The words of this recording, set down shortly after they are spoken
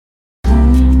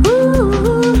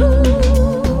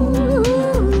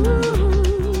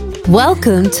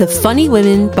Welcome to Funny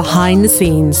Women Behind the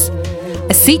Scenes,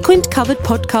 a sequined-covered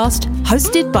podcast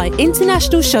hosted by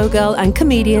international showgirl and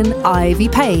comedian Ivy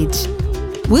Page.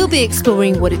 We'll be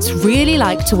exploring what it's really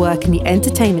like to work in the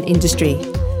entertainment industry,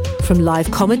 from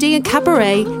live comedy and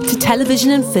cabaret to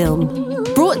television and film.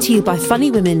 Brought to you by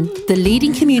Funny Women, the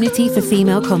leading community for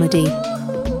female comedy.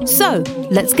 So,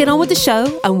 let's get on with the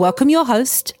show and welcome your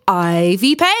host,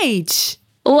 Ivy Page.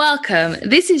 Welcome.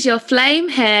 This is your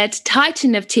flame-haired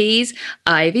titan of teas,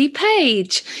 Ivy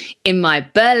Page, in my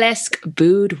burlesque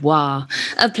boudoir,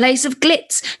 a place of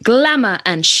glitz, glamour,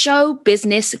 and show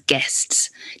business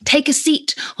guests. Take a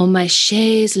seat on my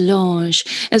chaise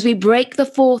lounge as we break the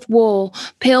fourth wall,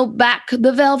 peel back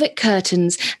the velvet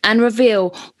curtains, and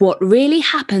reveal what really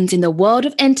happens in the world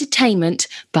of entertainment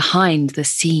behind the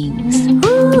scenes.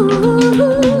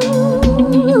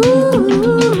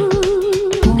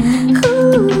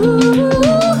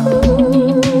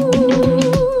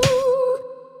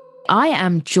 I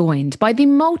am joined by the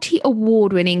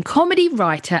multi-award-winning comedy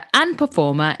writer and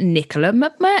performer, Nicola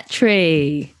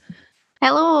McMurtry.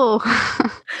 Hello.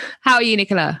 How are you,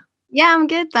 Nicola? Yeah, I'm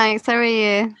good, thanks. How are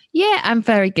you? Yeah, I'm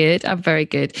very good.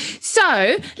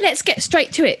 So let's get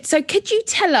straight to it. So could you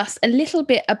tell us a little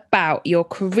bit about your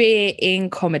career in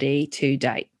comedy to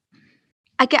date?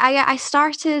 I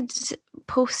started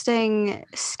posting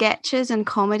sketches and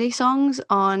comedy songs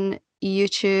on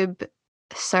YouTube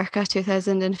circa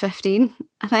 2015,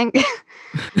 I think.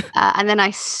 And then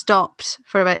I stopped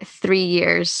for about 3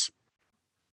 years.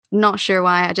 Not sure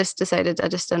why. I just decided I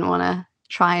just didn't want to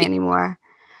try anymore.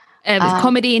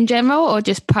 Comedy in general, or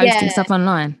just posting stuff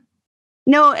online?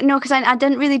 No, because I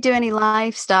didn't really do any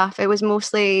live stuff. It was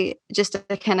mostly just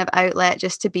a kind of outlet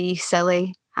just to be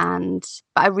silly, but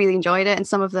I really enjoyed it. And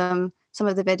some of the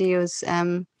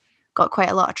videos got quite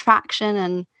a lot of traction,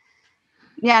 and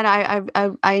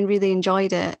I really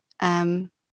enjoyed it. But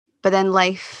then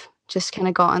life just kind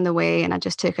of got in the way, and I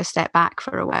just took a step back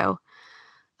for a while.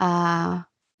 And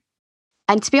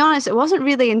to be honest, it wasn't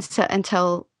really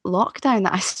until lockdown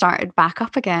that I started back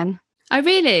up again. Oh,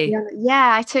 really?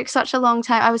 Yeah, I took such a long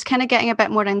time. I was kind of getting a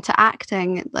bit more into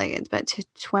acting, like about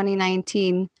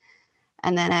 2019,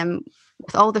 and then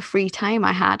with all the free time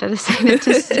I had, I decided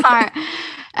to start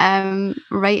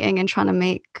writing and trying to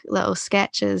make little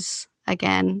sketches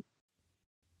again.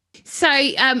 So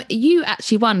you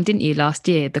actually won, didn't you, last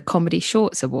year, the Comedy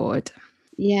Shorts Award?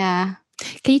 Yeah.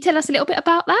 Can you tell us a little bit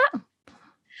about that?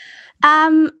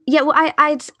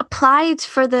 I'd applied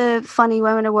for the Funny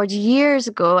Women Awards years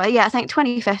ago. I think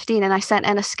 2015, and I sent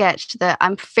in a sketch that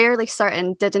I'm fairly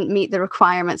certain didn't meet the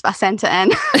requirements, but I sent it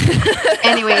in.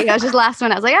 Anyway, I was just last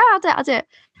minute. I was like, I'll do it.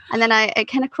 And then it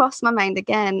kind of crossed my mind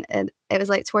again, and it was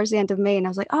like towards the end of May, and I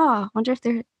was like, I wonder if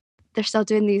they're still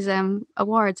doing these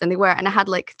awards, and they were. And I had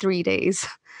like 3 days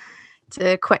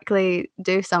to quickly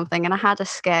do something, and I had a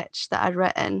sketch that I'd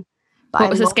written. What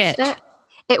was the sketch?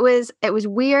 It was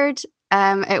weird.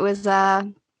 It was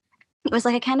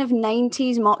like a kind of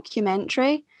 90s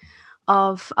mockumentary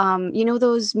of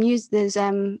those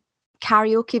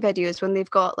karaoke videos when they've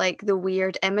got like the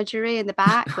weird imagery in the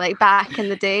back, like back in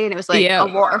the day, and it was like a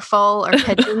waterfall or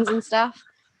pigeons and stuff.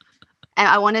 And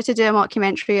I wanted to do a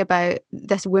mockumentary about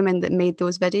this woman that made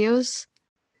those videos.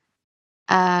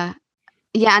 And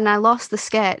I lost the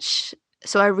sketch,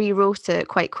 so I rewrote it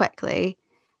quite quickly,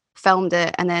 filmed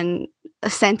it, and then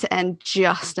sent it in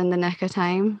just in the nick of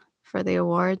time for the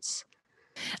awards.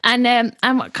 And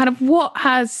kind of what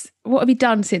have you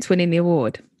done since winning the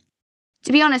award?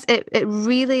 To be honest, it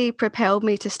really propelled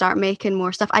me to start making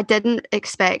more stuff. I didn't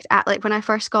expect, when I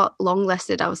first got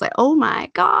longlisted, I was like, oh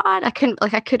my God, I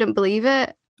couldn't believe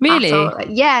it. Really?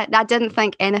 I didn't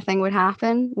think anything would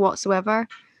happen whatsoever.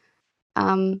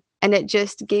 And it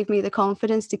just gave me the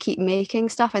confidence to keep making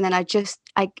stuff. And then I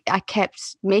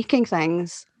kept making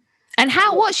things. And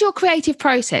what's your creative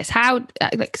process? How,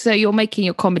 so you're making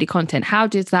your comedy content. How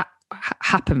does that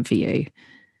happen for you?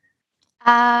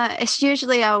 It's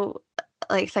usually I'll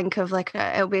think of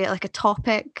it'll be like a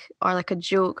topic or like a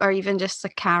joke or even just a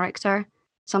character,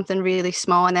 something really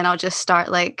small. And then I'll just start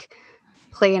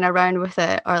playing around with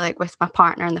it, or with my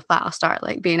partner in the flat, I'll start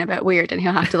being a bit weird, and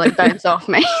he'll have to bounce off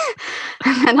me.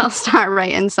 And then I'll start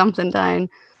writing something down.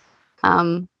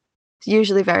 It's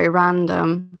usually very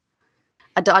random.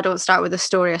 I don't start with a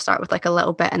story. I start with a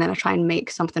little bit, and then I try and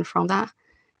make something from that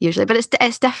usually. But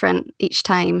it's different each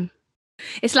time.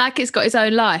 It's like it's got its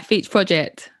own life, each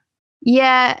project.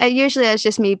 Yeah, usually it's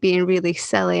just me being really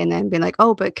silly and then being like,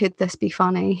 oh, but could this be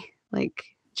funny?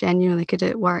 Genuinely, could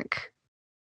it work?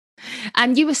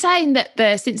 And you were saying that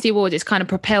since the award, it's kind of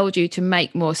propelled you to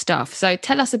make more stuff. So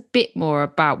tell us a bit more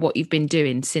about what you've been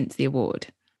doing since the award.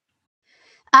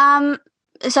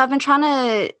 So I've been trying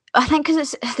to, I think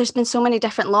because there's been so many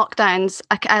different lockdowns,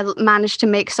 I managed to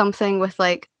make something with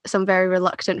like some very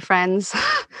reluctant friends.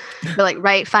 They're like,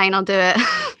 right, fine, I'll do it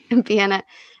and be in it.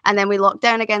 And then we locked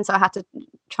down again, so I had to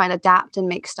try and adapt and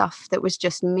make stuff that was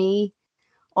just me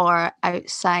or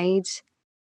outside.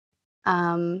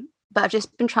 But I've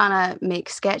just been trying to make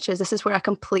sketches. This is where I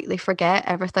completely forget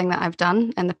everything that I've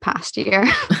done in the past year.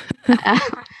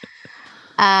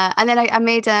 And then I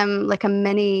made like a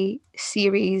mini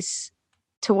series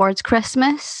towards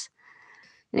Christmas.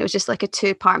 And it was just like a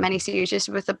 2-part mini series just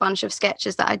with a bunch of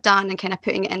sketches that I'd done and kind of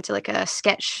putting it into like a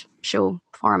sketch show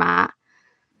format.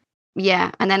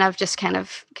 Yeah. And then I've just kind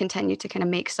of continued to kind of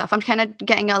make stuff. I'm kind of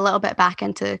getting a little bit back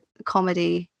into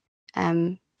comedy,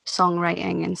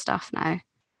 songwriting and stuff now.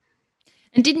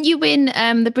 And didn't you win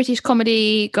the British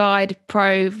Comedy Guide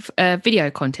Pro video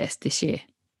contest this year?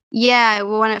 Yeah,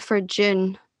 we won it for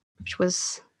June, which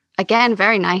was, again,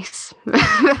 very nice.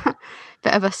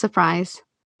 Bit of a surprise.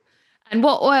 And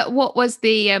what was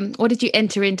the, what did you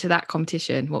enter into that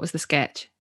competition? What was the sketch?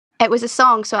 It was a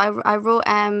song. So I wrote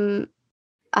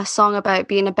a song about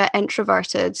being a bit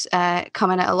introverted,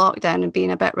 coming out of lockdown and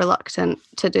being a bit reluctant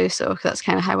to do so. Because that's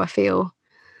kind of how I feel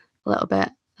a little bit.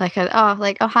 Like,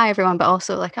 oh, hi, everyone. But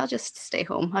also, like, I'll just stay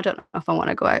home. I don't know if I want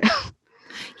to go out.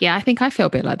 Yeah, I think I feel a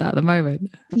bit like that at the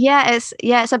moment. Yeah, it's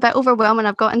a bit overwhelming.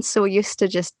 I've gotten so used to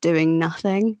just doing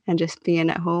nothing and just being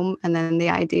at home, and then the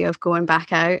idea of going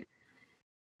back out.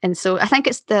 And so I think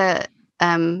it's the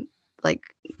like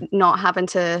not having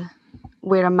to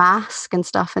wear a mask and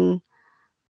stuff, and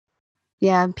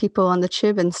yeah, people on the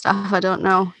tube and stuff. I don't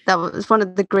know. That was one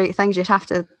of the great things. You'd have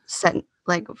to sit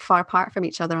like far apart from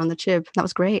each other on the tube. That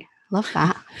was great. Love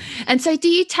that. And so do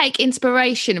you take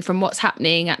inspiration from what's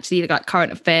happening actually, like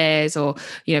current affairs or,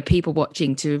 you know, people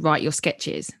watching to write your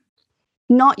sketches?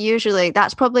 Not usually.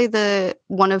 That's probably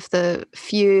one of the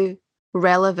few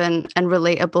relevant and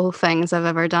relatable things I've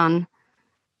ever done.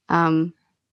 And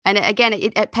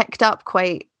it picked up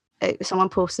someone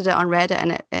posted it on Reddit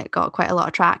and it got quite a lot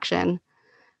of traction.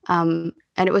 And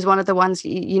it was one of the ones,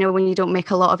 you know, when you don't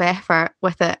make a lot of effort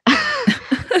with it.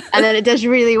 And then it does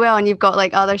really well, and you've got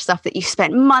like other stuff that you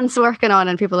spent months working on,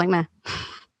 and people are like, meh.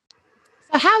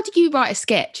 So how do you write a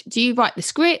sketch? Do you write the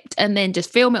script and then just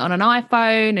film it on an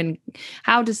iPhone? And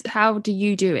how do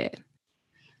you do it?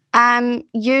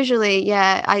 Usually,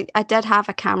 yeah, I did have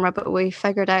a camera, but we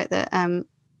figured out that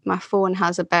my phone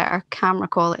has a better camera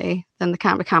quality than the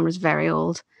camera. The camera's very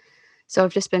old, so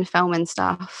I've just been filming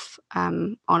stuff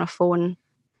on a phone.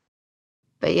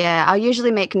 But yeah, I'll usually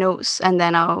make notes and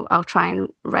then I'll try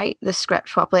and write the script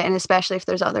properly. And especially if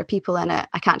there's other people in it,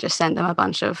 I can't just send them a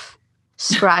bunch of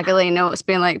scraggly notes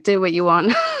being like, do what you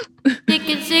want.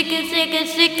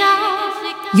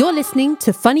 You're listening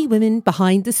to Funny Women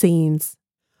Behind the Scenes.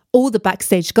 All the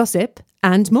backstage gossip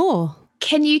and more.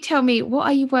 Can you tell me, what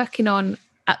are you working on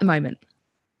at the moment?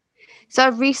 So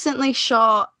I've recently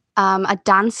shot a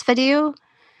dance video,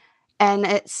 and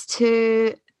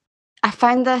I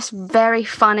found this very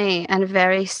funny and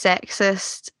very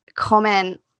sexist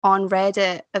comment on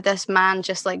Reddit of this man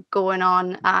just like going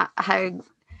on at how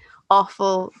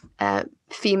awful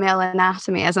female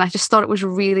anatomy is. And I just thought it was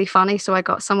really funny. So I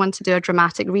got someone to do a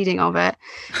dramatic reading of it,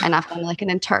 and I've done like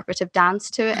an interpretive dance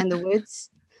to it in the woods.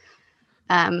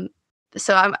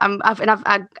 So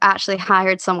I've actually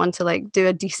hired someone to like do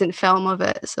a decent film of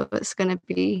it. So it's going to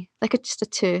be like just a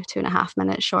 2.5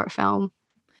 minute short film.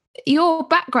 Your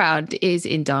background is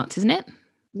in dance, isn't it?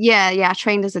 Yeah. I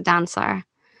trained as a dancer,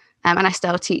 and I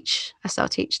still teach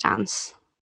dance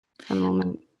at the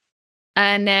moment.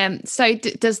 And so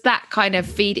does that kind of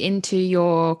feed into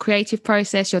your creative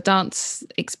process, your dance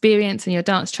experience and your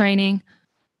dance training?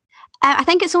 I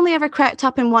think it's only ever crept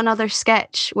up in one other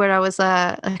sketch where I was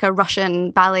a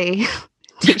Russian ballet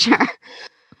teacher.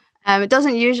 It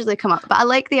doesn't usually come up, but I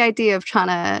like the idea of trying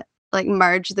to like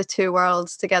merge the two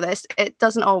worlds together. It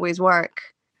doesn't always work.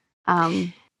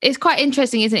 It's quite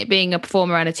interesting, isn't it, being a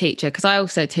performer and a teacher? Because I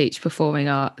also teach performing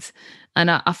arts, and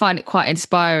I find it quite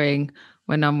inspiring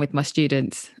when I'm with my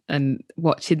students and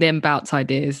watching them bounce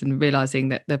ideas and realising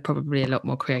that they're probably a lot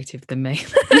more creative than me.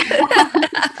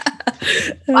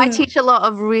 I teach a lot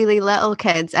of really little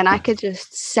kids, and I could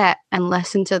just sit and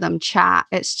listen to them chat.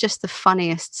 It's just the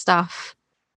funniest stuff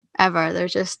ever. They're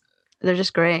just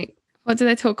great. What do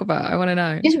they talk about? I want to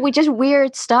know. Just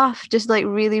weird stuff, just like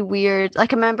really weird.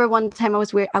 Like I remember one time I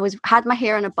was weird. Had my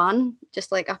hair in a bun,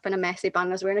 just like up in a messy bun.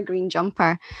 I was wearing a green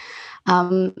jumper,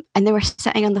 and they were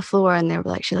sitting on the floor, and they were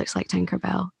like, "She looks like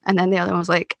Tinkerbell." And then the other one was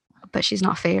like, "But she's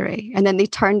not a fairy." And then they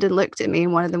turned and looked at me,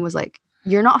 and one of them was like,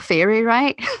 "You're not a fairy,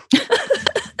 right?"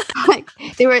 Like,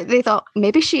 They thought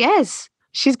maybe she is.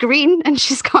 She's green and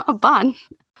she's got a bun.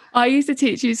 I used to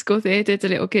teach musical theatre to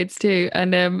little kids too,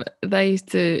 and they used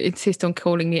to insist on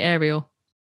calling me Ariel.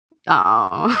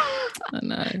 Oh, I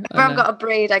know. If I've got a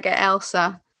braid, I get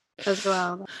Elsa as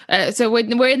well. So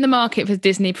we're in the market for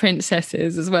Disney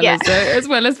princesses as well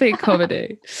as being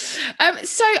comedy.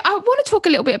 So I want to talk a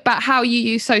little bit about how you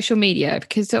use social media,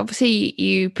 because obviously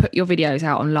you put your videos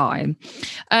out online.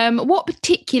 What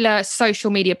particular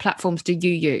social media platforms do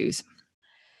you use?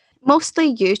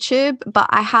 Mostly YouTube, but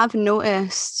I have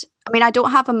noticed, I mean, I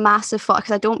don't have a massive follow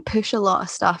because I don't push a lot of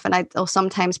stuff, and I'll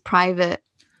sometimes private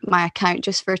my account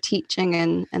just for teaching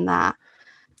and that.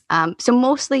 So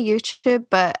mostly YouTube,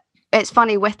 but it's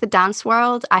funny with the dance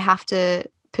world, I have to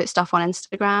put stuff on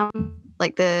Instagram.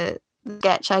 Like the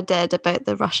sketch I did about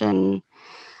the Russian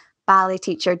ballet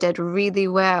teacher did really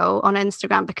well on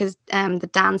Instagram because the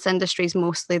dance industry is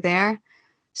mostly there.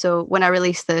 So when I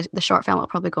release the short film, it'll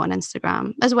probably go on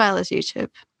Instagram as well as YouTube,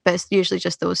 but it's usually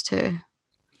just those two.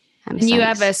 And you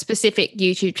have a specific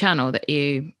YouTube channel that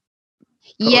you...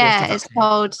 Yeah, it's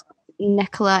called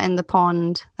Nicola in the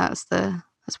Pond. That's what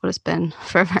it's been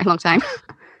for a very long time.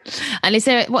 And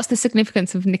what's the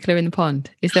significance of Nicola in the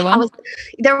Pond? Is there one?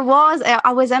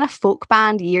 I was in a folk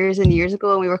band years and years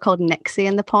ago, and we were called Nixie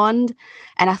in the Pond.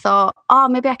 And I thought,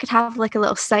 maybe I could have like a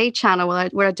little side channel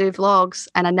where I do vlogs,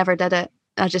 and I never did it.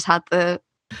 I just had the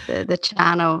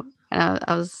channel, and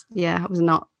I was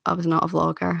not a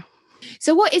vlogger.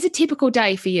 So what is a typical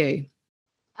day for you?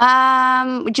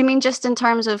 Do you mean just in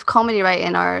terms of comedy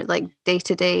writing or like day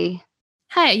to day?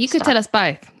 Hey, you could tell us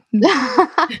both.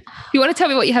 If you want to tell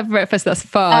me what you have for breakfast, that's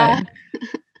fine.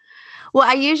 Well,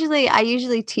 I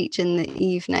usually teach in the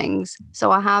evenings,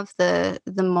 so I have the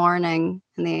morning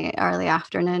and the early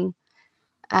afternoon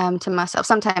to myself.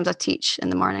 Sometimes I teach in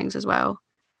the mornings as well.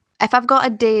 If I've got a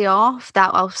day off,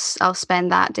 that I'll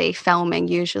spend that day filming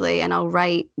usually, and I'll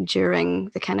write during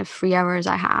the kind of 3 hours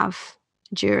I have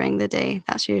during the day.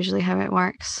 That's usually how it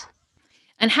works.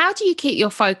 And how do you keep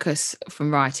your focus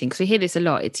from writing? Because we hear this a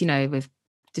lot. It's, with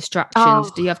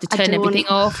distractions. Do you have to turn everything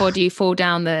off, or do you fall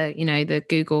down the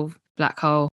Google black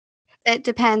hole? It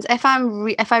depends. If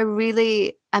I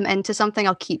really am into something,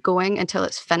 I'll keep going until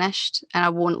it's finished, and I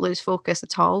won't lose focus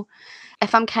at all.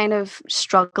 If I'm kind of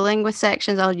struggling with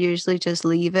sections, I'll usually just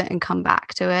leave it and come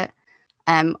back to it,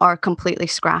 or completely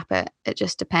scrap it. It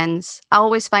just depends. I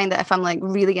always find that if I'm like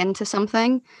really into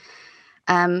something,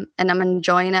 and I'm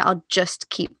enjoying it, I'll just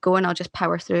keep going. I'll just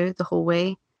power through the whole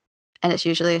way, and it's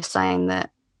usually a sign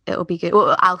that it'll be good.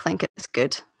 Well, I'll think it's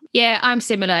good. Yeah, I'm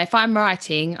similar. If I'm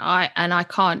writing, I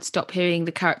can't stop hearing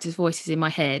the characters' voices in my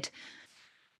head,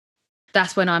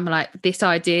 that's when I'm like, this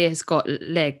idea has got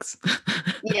legs.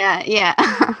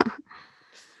 Yeah.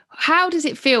 How does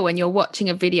it feel when you're watching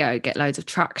a video get loads of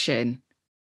traction?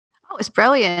 Oh, it's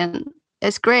brilliant.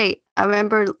 It's great. I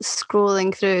remember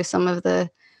scrolling through some of the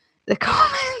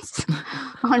comments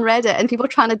on Reddit, and people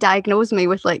trying to diagnose me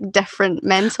with like different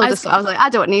mental disorders. I was like, I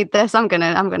don't need this. I'm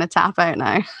gonna tap out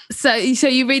now. So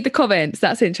you read the comments.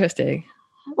 That's interesting.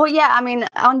 Well, yeah, I mean,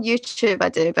 on YouTube I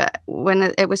do, but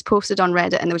when it was posted on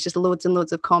Reddit and there was just loads and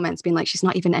loads of comments being like, she's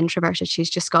not even introverted, she's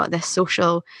just got this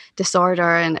social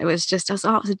disorder, and it was just, it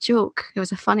was a joke. It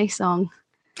was a funny song.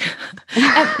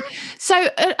 So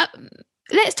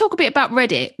let's talk a bit about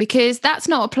Reddit, because that's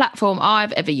not a platform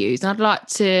I've ever used, and I'd like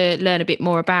to learn a bit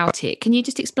more about it. Can you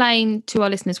just explain to our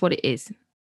listeners what it is?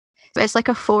 It's like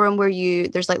a forum where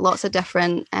there's like lots of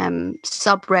different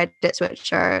subreddits,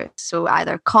 which are so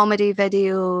either comedy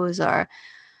videos or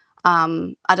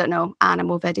I don't know,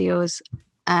 animal videos,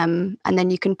 and then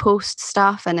you can post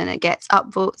stuff, and then it gets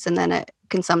upvotes, and then it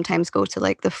can sometimes go to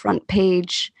like the front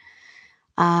page,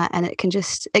 and it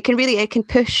can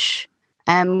push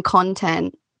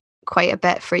content quite a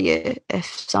bit for you if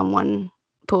someone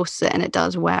posts it and it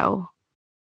does well.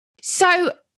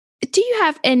 So do you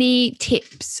have any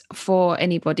tips for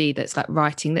anybody that's like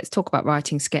writing? Let's talk about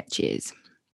writing sketches.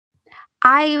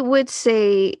 I would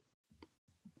say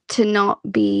to not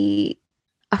be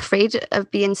afraid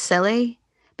of being silly,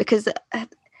 because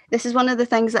this is one of the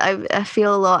things that I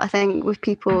feel a lot, I think, with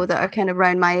people that are kind of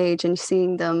around my age and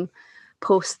seeing them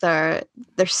post their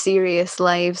serious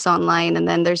lives online, and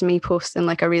then there's me posting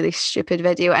like a really stupid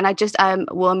video, and I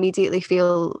will immediately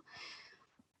feel,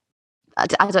 I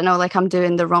don't know, like I'm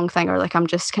doing the wrong thing, or like I'm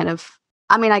just kind of,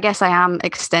 I mean, I guess I am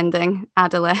extending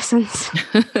adolescence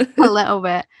a little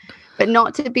bit, but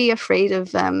not to be afraid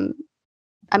of,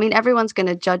 I mean, everyone's going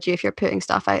to judge you if you're putting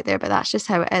stuff out there, but that's just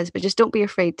how it is. But just don't be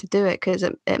afraid to do it, because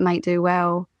it might do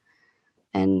well.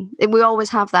 And we always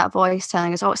have that voice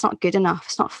telling us, oh, it's not good enough,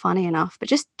 it's not funny enough, but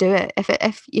just do it.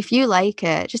 If you like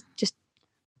it, just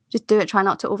just do it. Try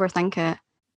not to overthink it.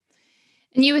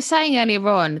 And you were saying earlier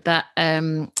on that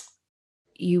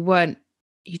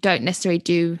you don't necessarily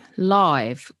do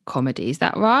live comedy. Is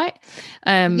that right?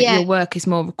 Your work is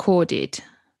more recorded.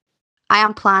 I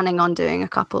am planning on doing a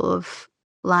couple of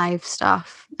live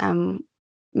stuff.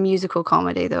 Musical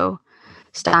comedy, though.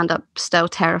 Stand-up still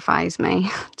terrifies me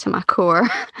to my core.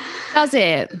 Does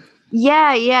it?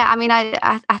 Yeah. I mean,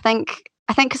 I think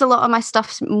because a lot of my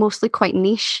stuff's mostly quite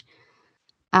niche.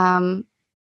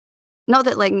 Not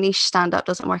that like niche stand-up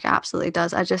doesn't work, it absolutely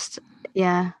does. I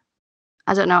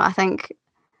don't know. I think,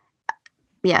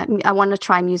 I want to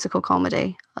try musical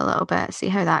comedy a little bit, see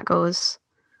how that goes.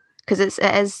 Because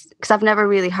because I've never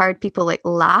really heard people like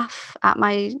laugh at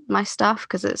my stuff,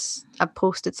 because I've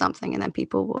posted something and then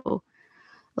people will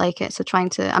like it. So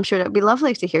I'm sure it'd be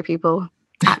lovely to hear people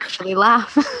actually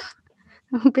laugh.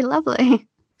 It would be lovely.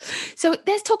 So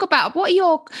let's talk about, what are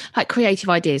your like creative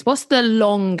ideas? What's the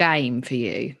long game for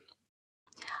you?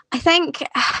 I think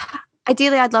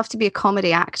ideally I'd love to be a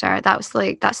comedy actor. That's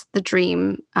the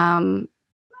dream.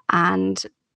 And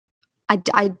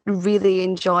I really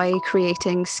enjoy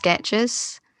creating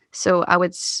sketches. So I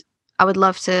would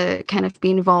love to kind of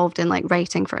be involved in like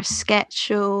writing for a sketch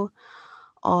show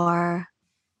or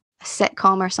a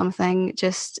sitcom or something.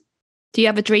 Just, do you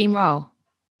have a dream role?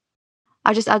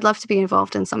 I'd love to be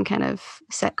involved in some kind of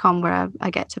sitcom where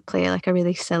I get to play like a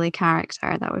really silly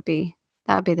character. That would be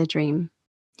the dream.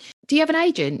 Do you have an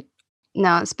agent?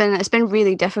 No, it's been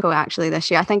really difficult actually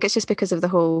this year. I think it's just because of the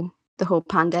whole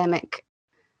pandemic.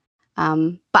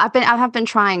 But I have been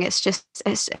trying. It's just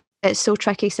it's so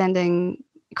tricky sending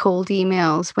cold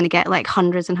emails when you get like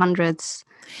hundreds and hundreds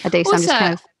a day. So Also, I'm just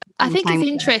kind of, I think it's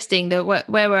interesting that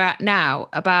where we're at now,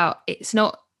 about it's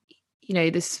not,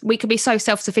 we can be so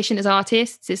self-sufficient as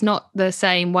artists. It's not the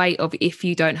same weight of, if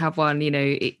you don't have one,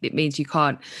 it means you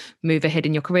can't move ahead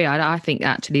in your career. I think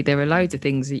actually there are loads of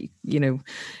things that,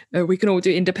 we can all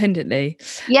do independently.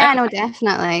 Yeah, no,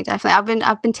 definitely.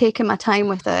 I've been taking my time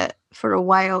with it for a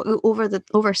while.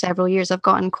 Over several years, I've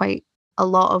gotten quite a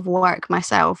lot of work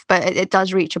myself, but it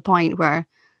does reach a point where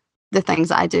the things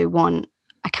that I do want,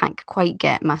 I can't quite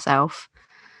get myself.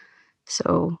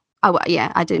 So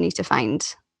I do need to find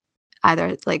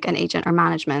either like an agent or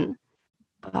management.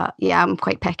 But yeah, I'm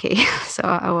quite picky, so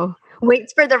I will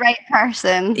wait for the right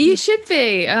person. You should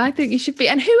be. I think you should be.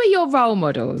 And who are your role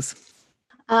models?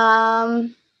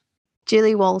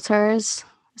 Julie Walters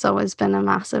has always been a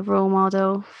massive role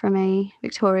model for me.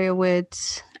 Victoria Wood.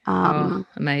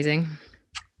 Amazing.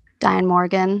 Diane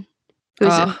Morgan,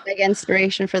 who's a big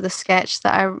inspiration for the sketch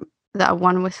that I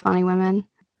won with Funny Women.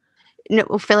 No,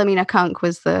 Philomena Kunk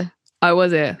was the... Oh,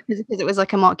 was it? Because it was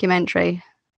like a mockumentary.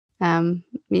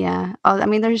 Yeah. I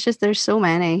mean, there's so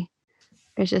many.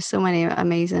 There's just so many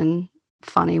amazing,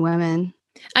 funny women.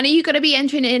 And are you going to be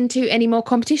entering into any more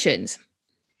competitions?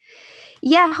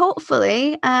 Yeah,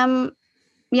 hopefully. I'm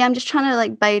just trying to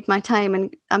like bide my time,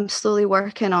 and I'm slowly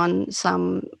working on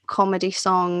some comedy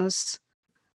songs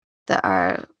that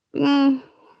are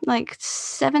like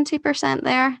 70%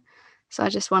 there. So I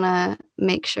just want to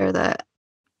make sure that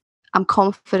I'm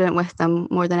confident with them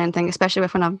more than anything, especially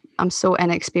when I'm so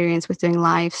inexperienced with doing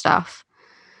live stuff.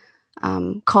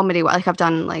 Comedy, like I've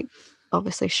done like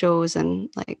obviously shows and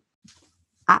like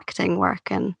acting work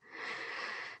and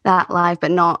that live,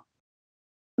 but not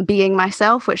being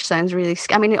myself, which sounds really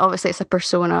I mean, obviously it's a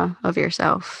persona of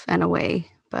yourself in a way,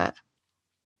 but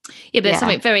there's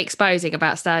something very exposing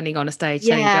about standing on a stage.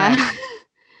 Yeah.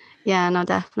 Yeah, no,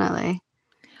 definitely.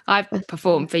 I've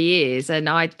performed for years, and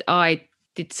I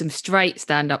did some straight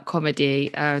stand-up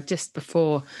comedy just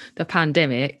before the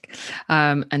pandemic,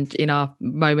 and in our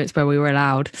moments where we were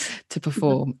allowed to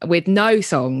perform with no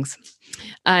songs.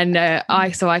 And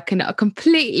I can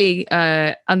completely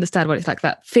understand what it's like,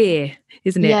 that fear,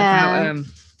 isn't it? Yeah.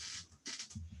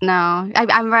 No, I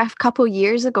remember a couple of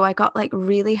years ago, I got like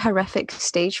really horrific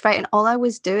stage fright, and all I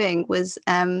was doing was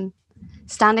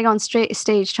standing on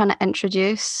stage trying to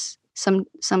introduce some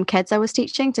kids I was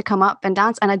teaching to come up and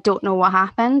dance, and I don't know what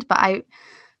happened, but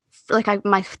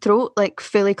my throat like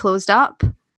fully closed up.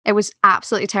 It was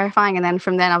absolutely terrifying, and then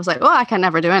from then I was like, oh, I can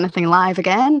never do anything live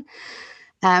again.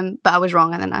 But I was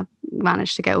wrong, and then I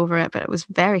managed to get over it, but it was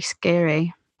very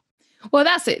scary. Well,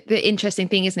 that's it. The interesting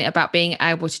thing, isn't it, about being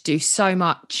able to do so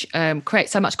much, create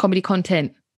so much comedy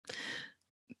content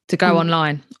to go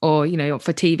online or,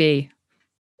 for TV.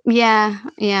 Yeah.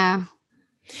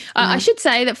 I should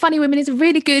say that Funny Women is a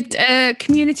really good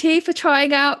community for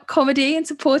trying out comedy and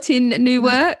supporting new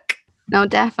work. No,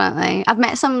 definitely. I've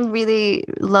met some really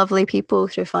lovely people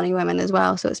through Funny Women as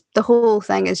well. So the whole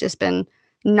thing has just been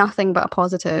nothing but a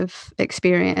positive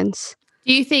experience.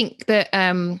 Do you think that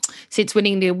since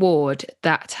winning the award,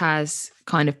 that has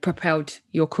kind of propelled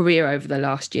your career over the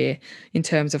last year in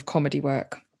terms of comedy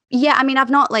work? Yeah, I mean, I've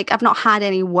not had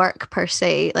any work per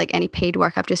se, like any paid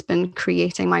work. I've just been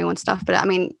creating my own stuff. But I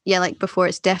mean, yeah, like before,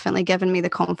 it's definitely given me the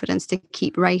confidence to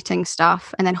keep writing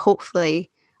stuff. And then hopefully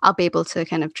I'll be able to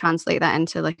kind of translate that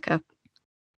into like a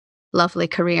lovely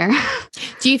career.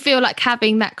 Do you feel like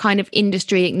having that kind of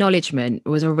industry acknowledgement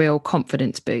was a real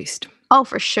confidence boost? Oh,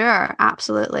 for sure.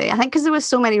 Absolutely. I think because there was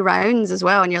so many rounds as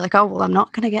well. And you're like, oh, well, I'm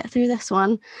not going to get through this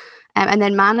one. And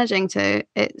then managing to,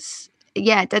 it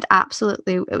did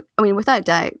absolutely, I mean, without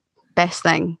doubt, best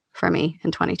thing for me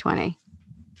in 2020.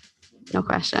 No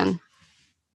question.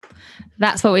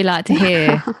 That's what we like to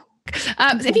hear.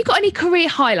 Have you got any career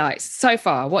highlights so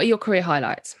far? What are your career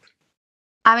highlights?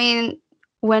 I mean,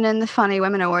 winning the Funny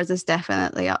Women Awards is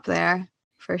definitely up there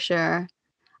for sure.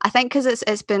 I think because it's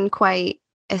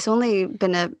only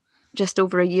been just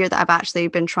over a year that I've actually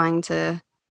been trying to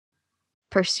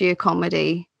pursue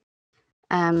comedy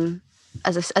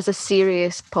as a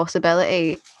serious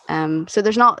possibility. So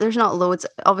there's not loads.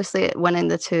 Obviously, winning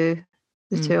the two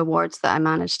awards that I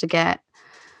managed to get,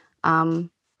 but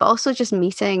also just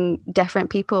meeting different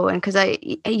people, and because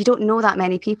you don't know that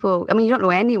many people. I mean, you don't know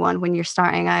anyone when you're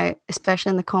starting out,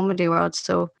 especially in the comedy world.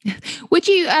 So, would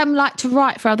you like to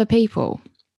write for other people?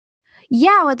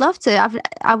 Yeah, I would love to.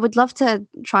 I would love to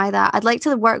try that. I'd like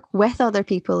to work with other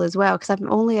people as well, because I've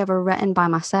only ever written by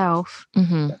myself.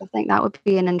 Mm-hmm. I think that would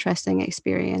be an interesting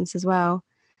experience as well.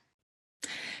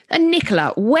 And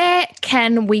Nicola, where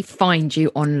can we find you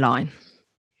online?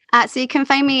 So you can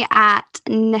find me at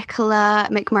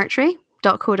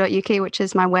nicolamcmurtry.co.uk, which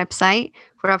is my website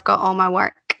where I've got all my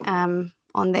work on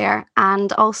there,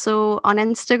 and also on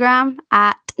Instagram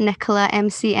at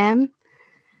NicolaMCM.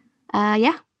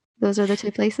 Yeah. Those are the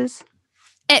two places.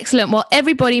 Excellent. Well,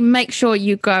 everybody make sure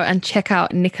you go and check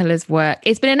out Nicola's work.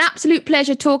 It's been an absolute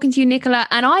pleasure talking to you, Nicola,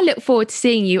 and I look forward to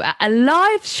seeing you at a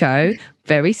live show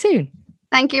very soon.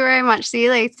 Thank you very much. See you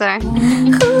later.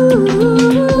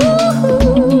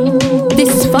 This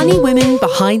is Funny Women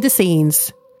Behind the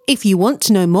Scenes. If you want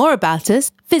to know more about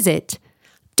us, visit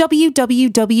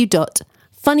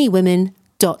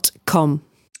www.funnywomen.com.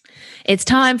 It's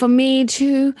time for me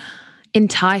to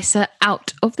entice her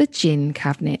out of the gin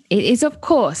cabinet. It is, of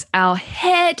course, our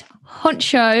head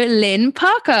honcho, Lynn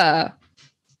Parker.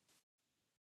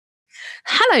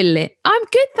 Hello, Lynn. I'm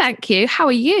good, thank you. How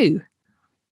are you?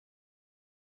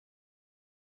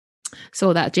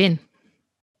 Saw that gin.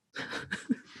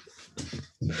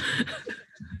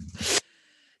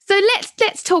 So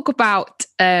let's talk about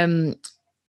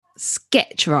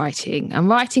sketch writing and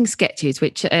writing sketches,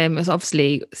 which is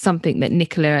obviously something that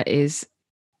Nicola is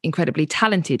incredibly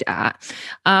talented at,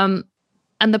 and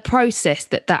the process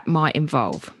that might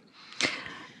involve.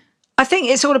 I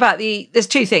think it's all about there's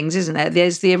two things, isn't there?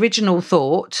 There's the original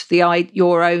thought,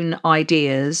 your own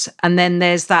ideas, and then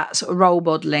there's that sort of role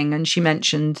modelling. And she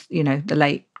mentioned, the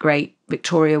late, great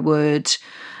Victoria Wood,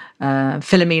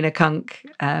 Philomena Kunk,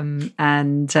 and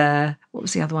what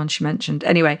was the other one she mentioned?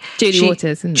 Anyway,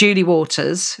 Julie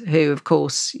Waters, who, of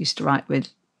course, used to write with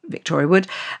Victoria Wood.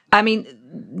 I mean,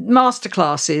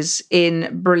 masterclasses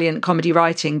in brilliant comedy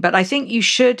writing, but I think you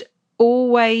should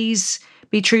always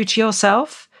be true to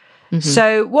yourself. Mm-hmm.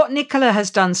 So what Nicola has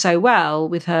done so well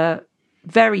with her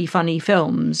very funny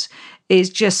films is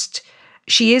just,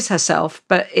 she is herself,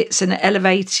 but it's an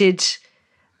elevated,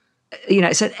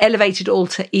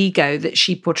 alter ego that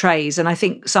she portrays. And I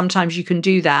think sometimes you can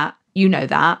do that,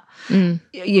 that,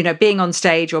 being on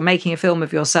stage or making a film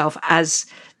of yourself as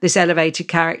this elevated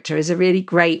character is a really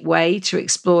great way to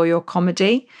explore your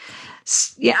comedy.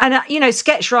 Yeah, and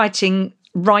sketch writing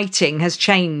has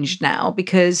changed now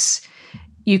because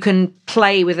you can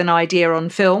play with an idea on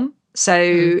film.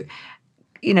 So,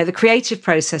 the creative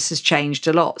process has changed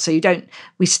a lot. So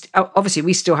obviously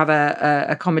we still have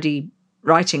a comedy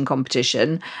writing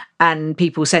competition and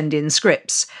people send in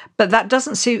scripts, but that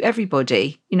doesn't suit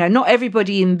everybody. Not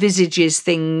everybody envisages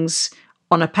things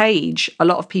on a page. A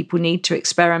lot of people need to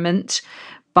experiment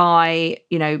by,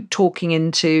 talking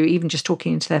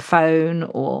into their phone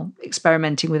or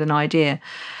experimenting with an idea.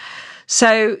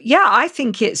 So, yeah, I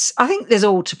think there's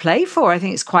all to play for. I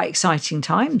think it's quite exciting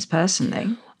times,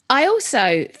 personally. I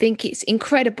also think it's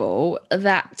incredible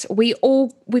that we've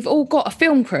all got a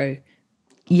film crew.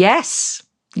 Yes.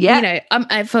 Yeah.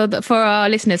 For our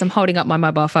listeners, I'm holding up my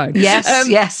mobile phone. Yes.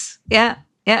 Yes. Yeah.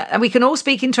 Yeah. And we can all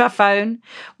speak into our phone.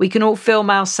 We can all film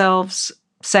ourselves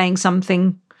saying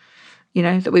something,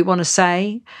 that we want to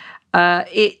say.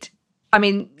 It's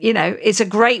a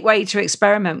great way to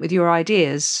experiment with your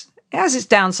ideas. It has its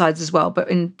downsides as well, but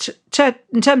in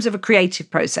terms of a creative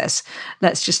process,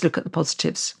 let's just look at the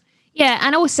positives. Yeah,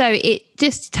 and also it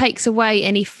just takes away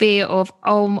any fear of,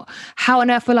 how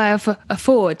on earth will I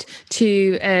afford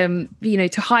to,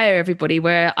 to hire everybody?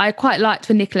 Where I quite liked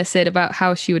when Nicola said about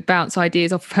how she would bounce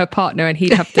ideas off of her partner and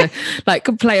he'd have to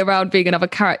play around being another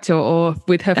character or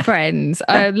with her friends.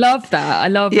 I love that. I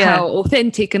love how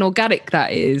authentic and organic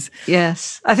that is.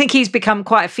 Yes, I think he's become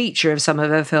quite a feature of some of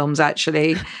her films,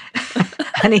 actually.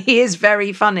 And he is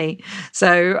very funny.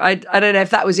 So I don't know if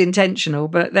that was intentional,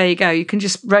 but there you go. You can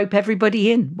just rope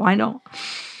everybody in. Why not?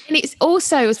 And it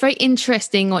was very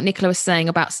interesting what Nicola was saying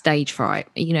about stage fright.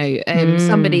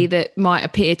 Somebody that might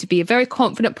appear to be a very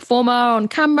confident performer on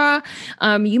camera.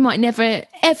 You might never,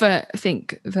 ever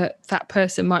think that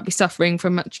person might be suffering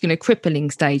from crippling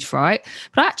stage fright.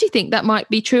 But I actually think that might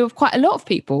be true of quite a lot of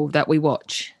people that we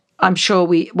watch. I'm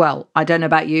sure I don't know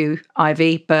about you,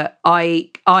 Ivy, but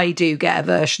I do get a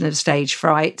version of stage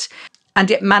fright, and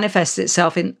it manifests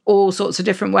itself in all sorts of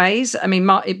different ways. I mean,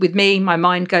 with me, my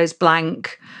mind goes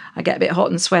blank. I get a bit hot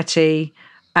and sweaty.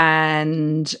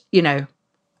 And,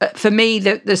 for me,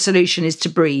 the solution is to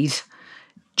breathe.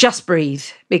 Just breathe,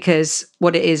 because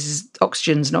what it is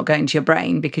oxygen's not going to your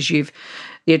brain because the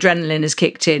adrenaline has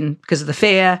kicked in because of the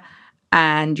fear,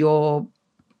 and your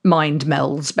mind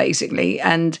melds basically,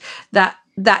 and that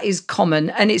is common,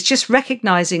 and it's just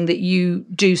recognizing that you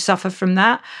do suffer from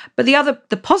that. But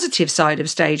the positive side of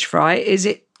stage fright is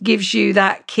it gives you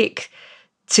that kick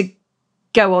to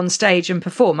go on stage and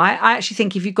perform. I actually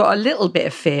think if you've got a little bit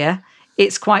of fear,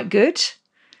 it's quite good.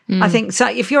 I think so.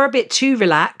 If you're a bit too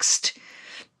relaxed,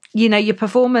 your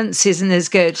performance isn't as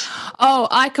good. Oh,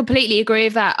 I completely agree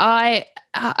with that.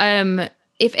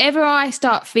 If ever I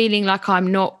start feeling like I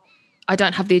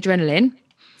don't have the adrenaline,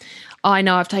 I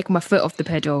know I've taken my foot off the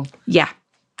pedal. Yeah.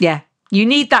 You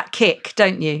need that kick,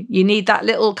 don't you? You need that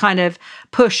little kind of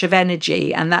push of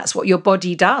energy, and that's what your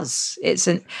body does.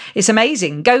 It's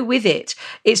amazing. Go with it.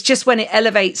 It's just when it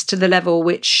elevates to the level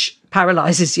which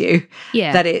paralyzes you,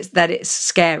 that it's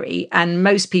scary, and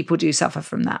most people do suffer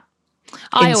from that.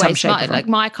 I always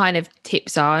my kind of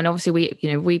tips are, and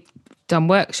obviously we done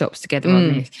workshops together on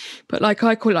this, but I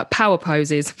call it power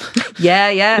poses.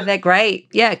 yeah, they're great.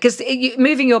 Yeah, because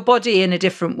moving your body in a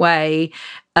different way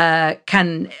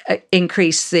can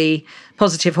increase the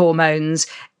positive hormones.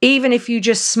 Even if you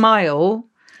just smile,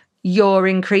 you're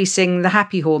increasing the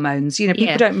happy hormones.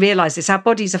 People don't realize this. Our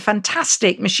bodies are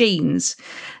fantastic machines.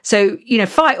 So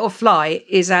fight or flight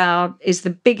is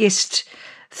the biggest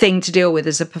thing to deal with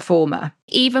as a performer.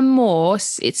 Even more,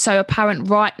 it's so apparent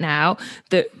right now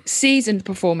that seasoned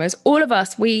performers, all of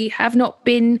us, we have not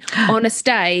been on a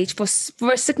stage for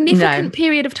a significant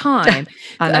period of time.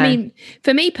 I mean,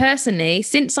 for me personally,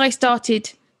 since I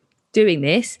started doing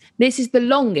this is the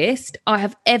longest I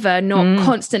have ever not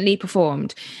constantly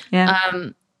performed.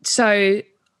 So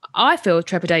I feel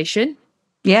trepidation.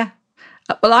 Yeah.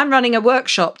 Well, I'm running a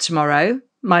workshop tomorrow,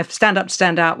 my Stand Up,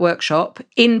 Stand Out workshop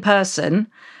in person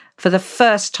for the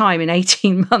first time in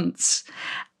 18 months.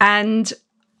 And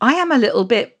I am a little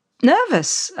bit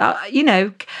nervous.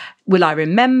 Will I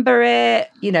remember it?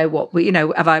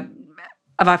 Have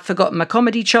I forgotten my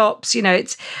comedy chops? I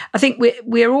think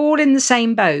we're all in the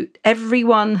same boat.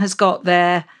 Everyone has got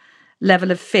their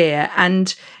level of fear.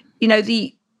 And,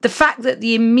 the fact that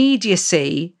the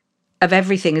immediacy of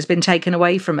everything has been taken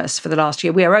away from us for the last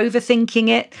year. We are overthinking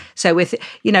it. So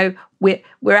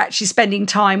we're actually spending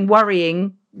time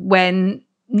worrying when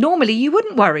normally you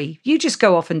wouldn't worry. You just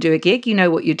go off and do a gig. You know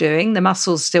what you're doing. The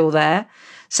muscle's still there.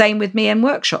 Same with me in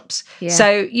workshops. Yeah.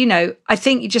 So, I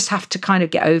think you just have to kind of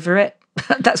get over it.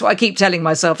 That's what I keep telling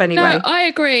myself anyway. No, I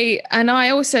agree. And I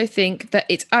also think that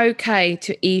it's okay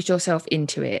to ease yourself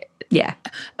into it. Yeah.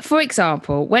 For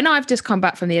example, when I've just come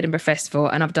back from the Edinburgh Festival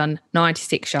and I've done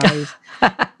 96 shows,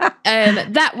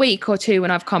 that week or two when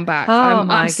I've come back,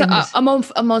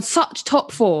 I'm on such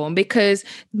top form because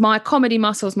my comedy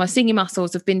muscles, my singing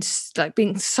muscles have been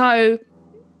being so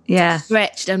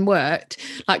stretched and worked,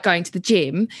 like going to the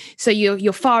gym. So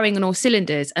you're firing on all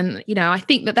cylinders, and I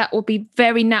think that will be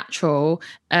very natural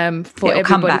for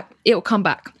everybody. It'll come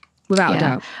back without a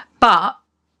doubt.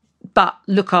 But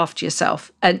look after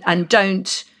yourself and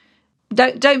don't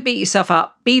beat yourself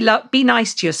up. Be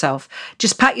nice to yourself.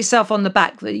 Just pat yourself on the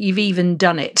back that you've even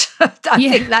done it. I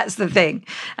think that's the thing.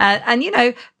 And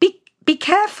be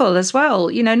careful as well.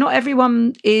 Not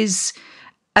everyone is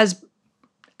as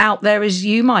out there as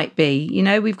you might be.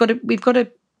 We've got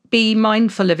to be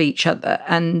mindful of each other.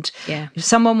 And if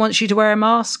someone wants you to wear a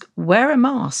mask, wear a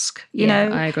mask. You know,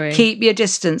 I agree. Keep your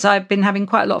distance. I've been having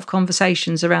quite a lot of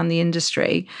conversations around the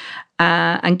industry.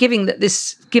 And given that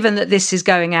this is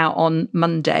going out on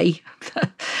Monday,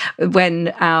 when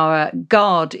our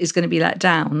guard is going to be let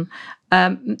down,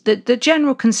 the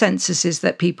general consensus is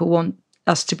that people want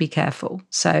us to be careful.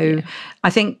 So I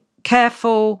think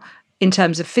careful in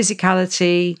terms of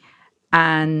physicality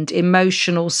and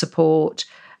emotional support.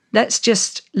 Let's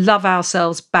just love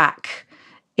ourselves back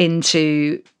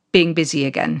into being busy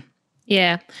again.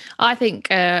 Yeah, I think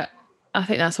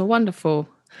that's a wonderful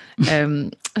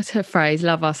phrase,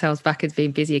 love ourselves back as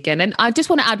being busy again. And I just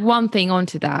want to add one thing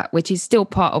onto that, which is still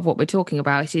part of what we're talking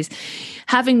about, is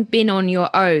having been on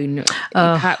your own,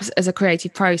 perhaps as a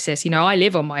creative process. You know, I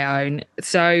live on my own,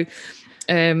 so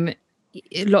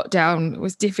lockdown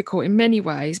was difficult in many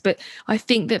ways, but I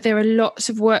think that there are lots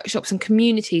of workshops and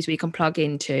communities we can plug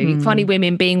into, Funny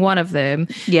Women being one of them.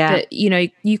 That, you know,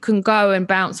 you can go and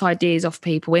bounce ideas off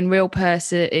people in real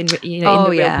person, in the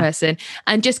real person,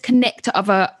 and just connect to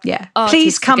other artists.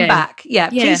 Please come again. back.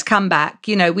 Please come back.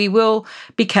 You know, we will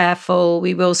be careful,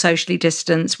 we will socially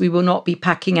distance, we will not be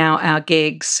packing out our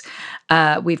gigs.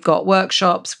 We've got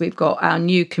workshops, we've got our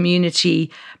new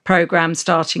community program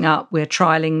starting up. We're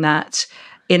trialing that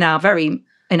in our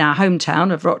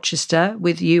hometown of Rochester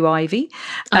with you, Ivy.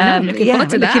 I'm looking forward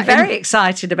to that. Looking very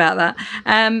excited about that.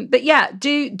 But yeah,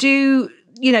 do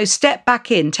step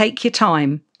back in, take your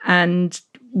time, and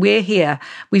we're here.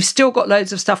 We've still got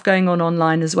loads of stuff going on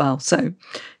online as well. So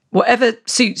whatever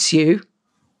suits you,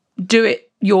 do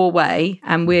it your way,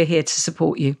 and we're here to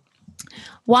support you.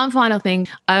 One final thing.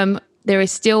 There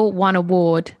is still one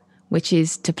award which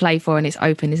is to play for, and it's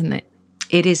open, isn't it?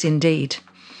 It is indeed.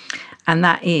 And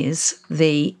that is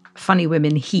the Funny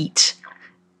Women Heat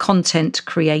Content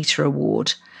Creator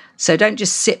Award. So don't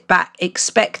just sit back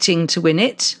expecting to win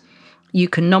it. You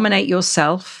can nominate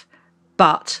yourself,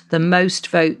 but the most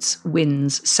votes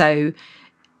wins. So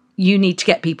you need to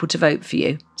get people to vote for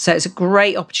you. So it's a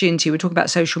great opportunity. We were talking about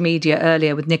social media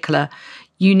earlier with Nicola.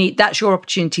 That's your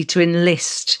opportunity to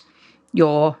enlist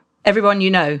everyone you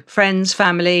know, friends,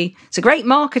 family. It's a great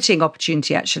marketing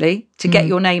opportunity, actually, to get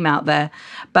your name out there.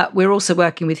 But we're also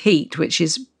working with Heat, which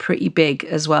is pretty big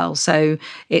as well. So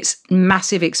it's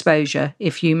massive exposure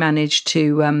if you manage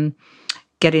to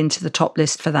get into the top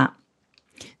list for that.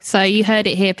 So you heard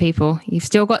it here, people. You've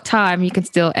still got time. You can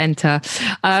still enter.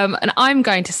 And I'm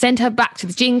going to send her back to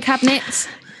the gin cabinets.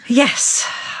 Yes,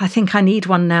 I think I need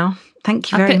one now.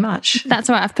 Thank you very much. That's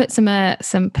all right. I've put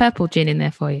some purple gin in there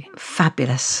for you.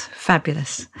 Fabulous.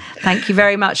 Thank you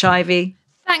very much, Ivy.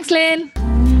 Thanks, Lynn.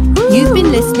 You've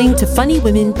been listening to Funny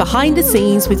Women Behind the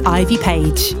Scenes with Ivy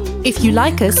Page. If you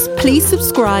like us, please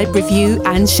subscribe, review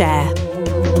and share.